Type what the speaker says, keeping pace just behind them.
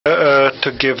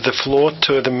to give the floor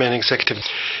to the main executive.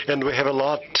 And we have a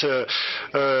lot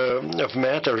of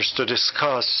matters to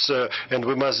discuss, and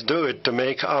we must do it to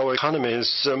make our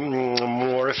economies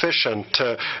more efficient.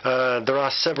 There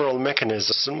are several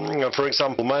mechanisms. For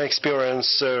example, my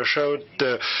experience showed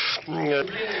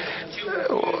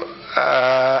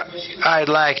I'd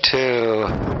like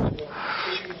to...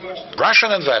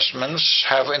 Russian investments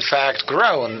have in fact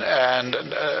grown and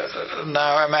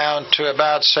now amount to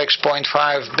about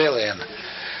 6.5 billion.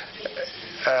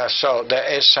 So there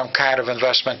is some kind of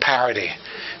investment parity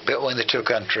between the two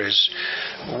countries.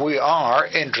 We are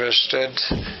interested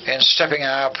in stepping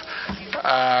up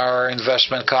our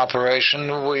investment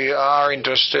cooperation. We are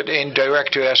interested in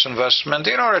direct U.S. investment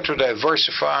in order to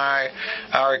diversify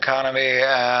our economy,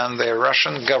 and the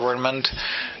Russian government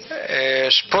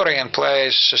is putting in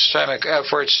place systemic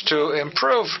efforts to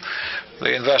improve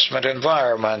the investment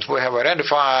environment. We have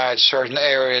identified certain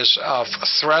areas of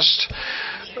thrust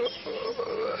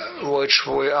which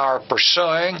we are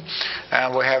pursuing,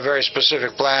 and we have very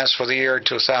specific plans for the year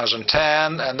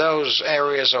 2010, and those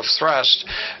areas of thrust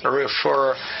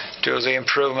refer to the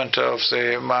improvement of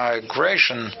the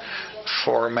migration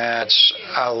formats.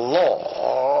 A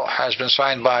law has been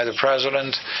signed by the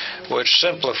President which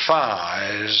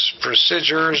simplifies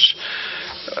procedures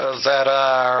that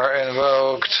are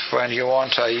invoked when you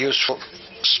want a useful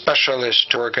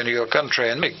specialist to work in your country,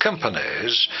 and many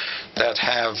companies that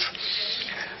have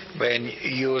been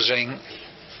using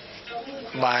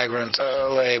migrant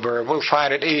labor will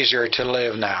find it easier to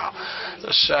live now.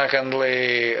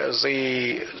 Secondly,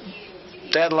 the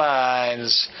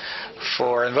deadlines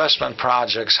for investment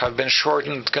projects have been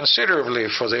shortened considerably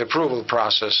for the approval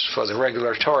process, for the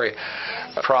regulatory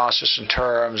process in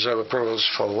terms of approvals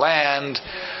for land,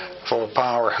 for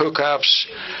power hookups,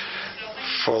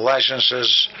 for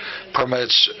licenses,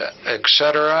 permits,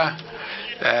 etc.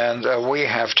 And we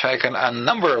have taken a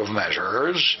number of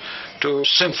measures to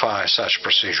simplify such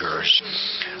procedures.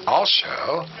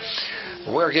 Also,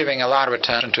 we're giving a lot of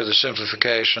attention to the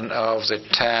simplification of the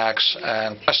tax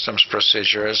and customs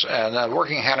procedures, and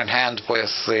working hand in hand with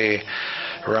the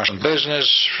Russian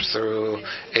business through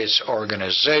its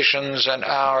organizations, and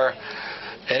our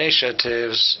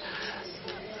initiatives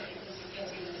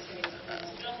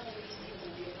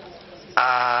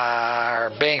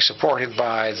are being supported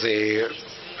by the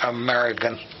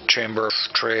American Chamber of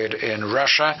Trade in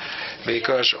Russia,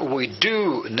 because we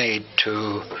do need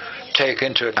to take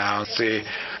into account the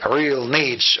real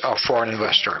needs of foreign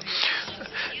investor.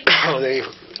 The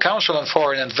Council on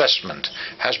Foreign Investment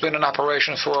has been in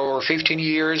operation for over 15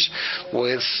 years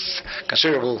with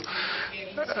considerable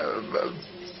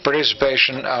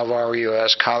participation of our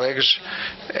U.S. colleagues.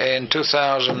 In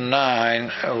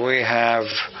 2009, we have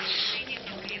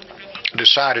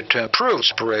decided to improve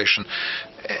this operation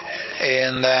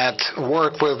in that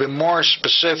work will be more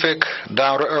specific,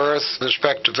 down to earth, with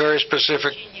respect to very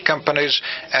specific companies,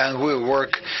 and we'll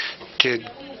work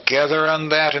together on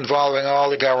that, involving all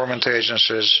the government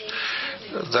agencies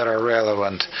that are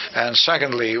relevant. And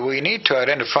secondly, we need to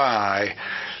identify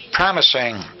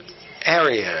promising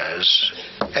areas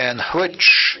in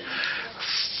which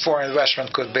foreign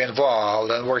investment could be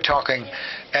involved, and we're talking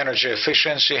energy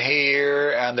efficiency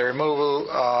here and the removal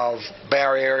of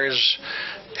barriers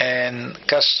in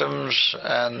customs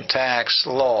and tax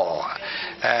law.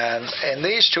 And in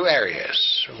these two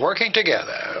areas, working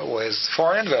together with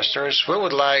foreign investors, we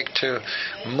would like to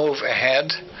move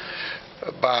ahead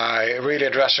by really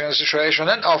addressing the situation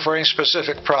and offering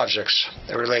specific projects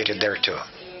related thereto.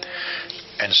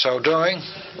 In so doing,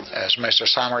 as Mr.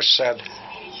 Summers said,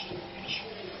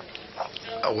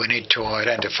 we need to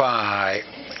identify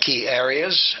key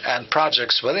areas and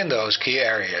projects within those key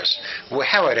areas. We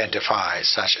have identified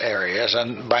such areas,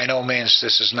 and by no means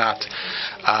this is not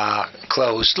a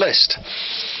closed list.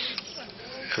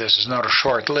 This is not a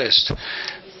short list.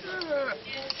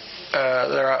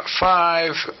 There are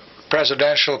 5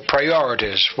 presidential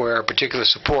priorities where particular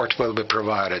support will be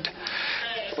provided.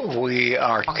 We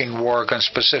are talking work on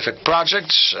specific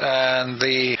projects, and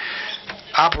the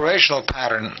operational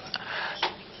pattern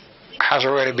has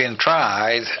already been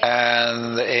tried,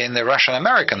 and in the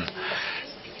Russian-American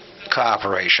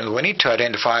cooperation, we need to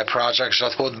identify projects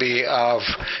that would be of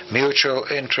mutual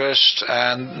interest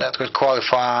and that could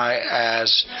qualify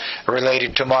as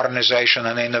related to modernization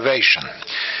and innovation.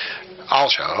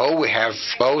 Also, we have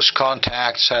close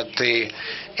contacts at the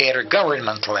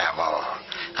intergovernment level.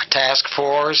 A task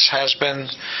force has been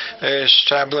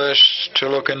established to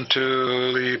look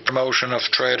into the promotion of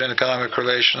trade and economic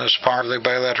relations as part of the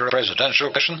bilateral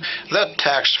presidential question. That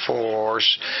task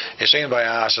force is seen by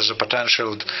us as a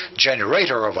potential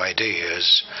generator of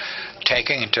ideas,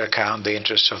 taking into account the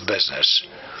interests of business.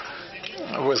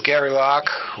 With Gary Locke,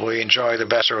 we enjoy the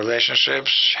best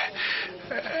relationships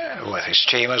with his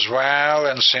team as well,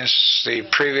 and since the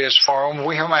previous forum,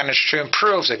 we have managed to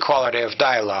improve the quality of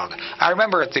dialogue. I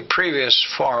remember at the previous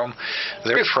forum,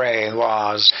 the refrain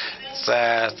was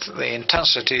that the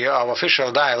intensity of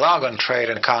official dialogue on trade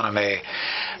and economy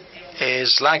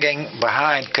is lagging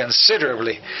behind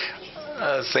considerably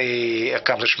the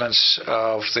accomplishments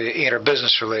of the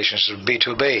interbusiness relations,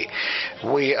 B2B.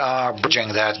 We are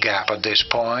bridging that gap at this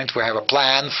point. We have a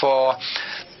plan for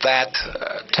that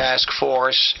task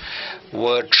force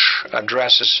which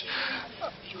addresses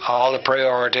all the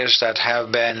priorities that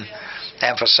have been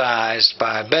emphasized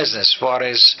by business. What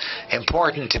is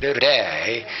important to do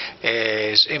today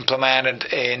is implement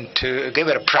it into, give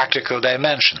it a practical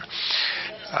dimension.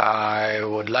 I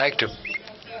would like to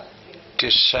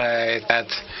say that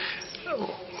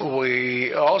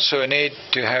we also need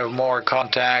to have more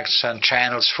contacts and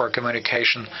channels for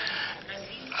communication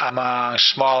among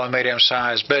small and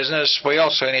medium-sized business. We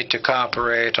also need to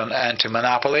cooperate on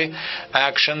anti-monopoly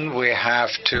action. We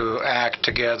have to act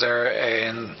together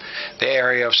in the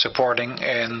area of supporting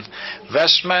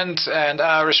investment, and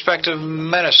our respective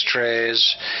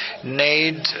ministries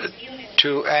need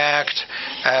to act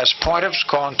as point of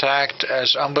contact,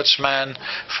 as ombudsman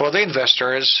for the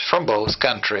investors from both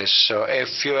countries. So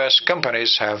if U.S.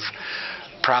 companies have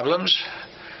problems,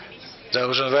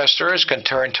 those investors can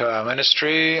turn to our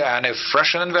ministry, and if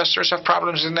Russian investors have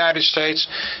problems in the United States,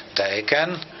 they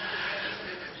can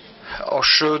or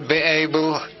should be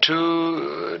able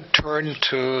to turn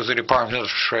to the Department of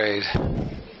Trade.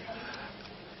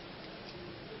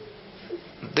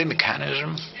 The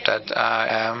mechanism that I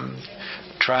am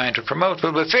trying to promote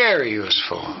will be very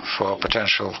useful for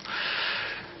potential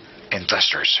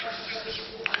investors.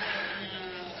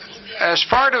 As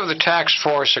part of the task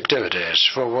force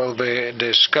activities, we will be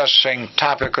discussing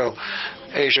topical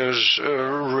issues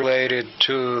related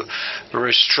to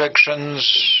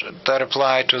restrictions that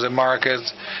apply to the market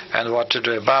and what to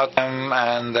do about them,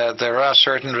 and that there are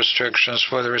certain restrictions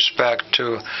with respect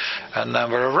to a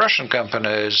number of Russian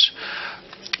companies.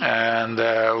 And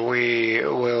we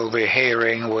will be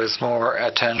hearing with more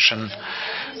attention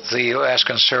the U.S.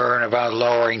 concern about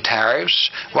lowering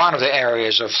tariffs. One of the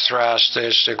areas of thrust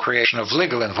is the creation of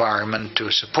legal environment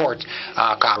to support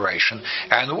our cooperation.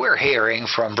 And we're hearing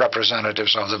from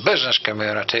representatives of the business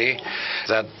community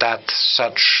that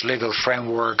such legal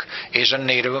framework is in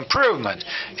need of improvement,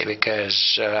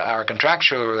 because our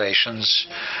contractual relations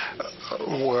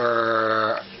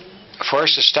were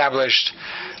first established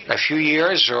a few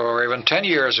years or even 10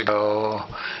 years ago,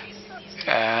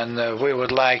 and we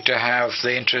would like to have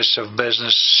the interests of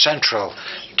business central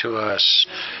to us.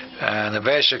 And the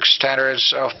basic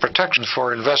standards of protection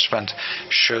for investment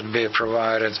should be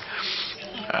provided.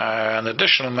 And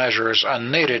additional measures are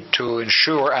needed to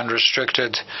ensure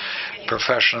unrestricted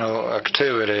professional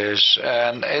activities.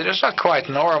 And it is not quite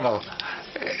normal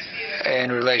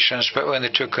in relations between the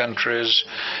two countries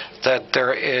that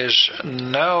there is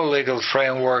no legal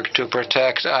framework to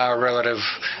protect our relevant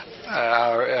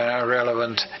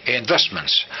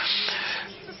investments.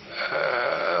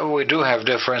 We do have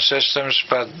different systems,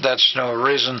 but that's no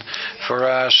reason for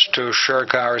us to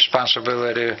shirk our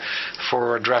responsibility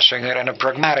for addressing it in a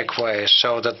pragmatic way,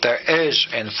 so that there is,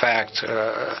 in fact,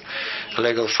 a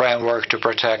legal framework to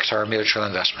protect our mutual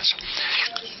investments.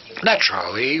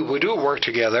 Naturally, we do work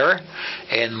together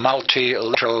in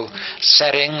multilateral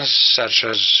settings, such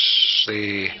as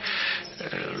the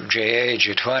JA,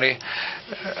 G20,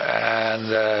 and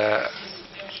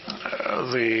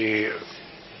the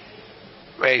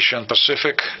Asian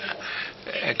Pacific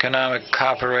economic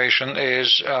cooperation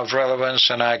is of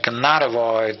relevance, and I cannot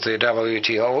avoid the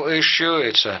WTO issue.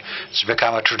 It's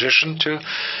become a tradition to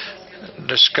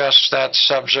discuss that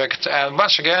subject. And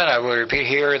once again, I will repeat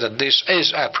here that this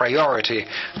is a priority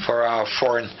for our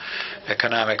foreign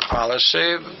economic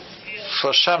policy.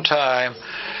 For some time,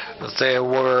 there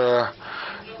were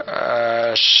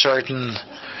certain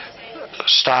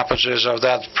stoppages of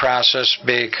that process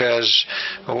because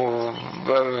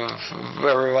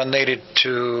everyone needed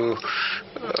to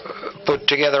put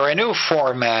together a new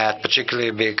format,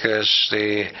 particularly because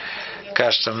of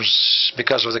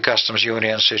the customs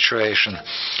union situation.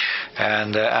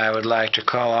 And I would like to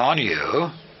call on you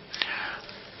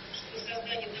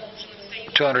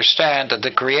to understand that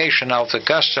the creation of the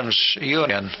customs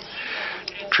union,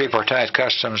 tripartite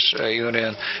customs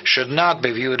union, should not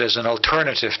be viewed as an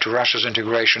alternative to Russia's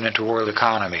integration into world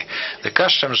economy. The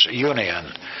customs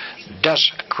union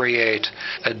does create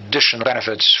additional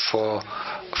benefits for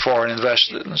foreign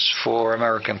investments for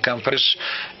American companies.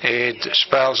 It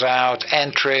spells out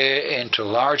entry into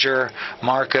larger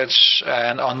markets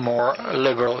and on more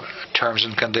liberal terms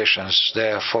and conditions.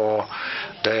 Therefore,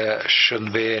 there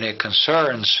shouldn't be any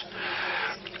concerns,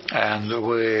 and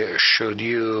we should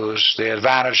use the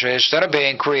advantages that are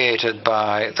being created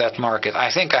by that market.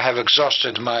 I think I have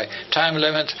exhausted my time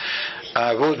limit.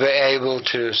 I would be able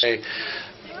to say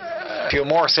a few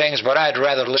more things, but I'd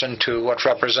rather listen to what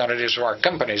representatives of our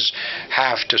companies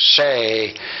have to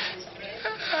say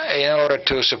in order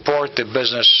to support the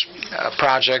business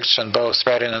projects and both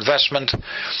trade and investment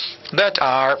that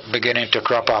are beginning to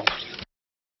crop up.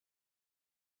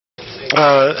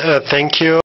 Thank you.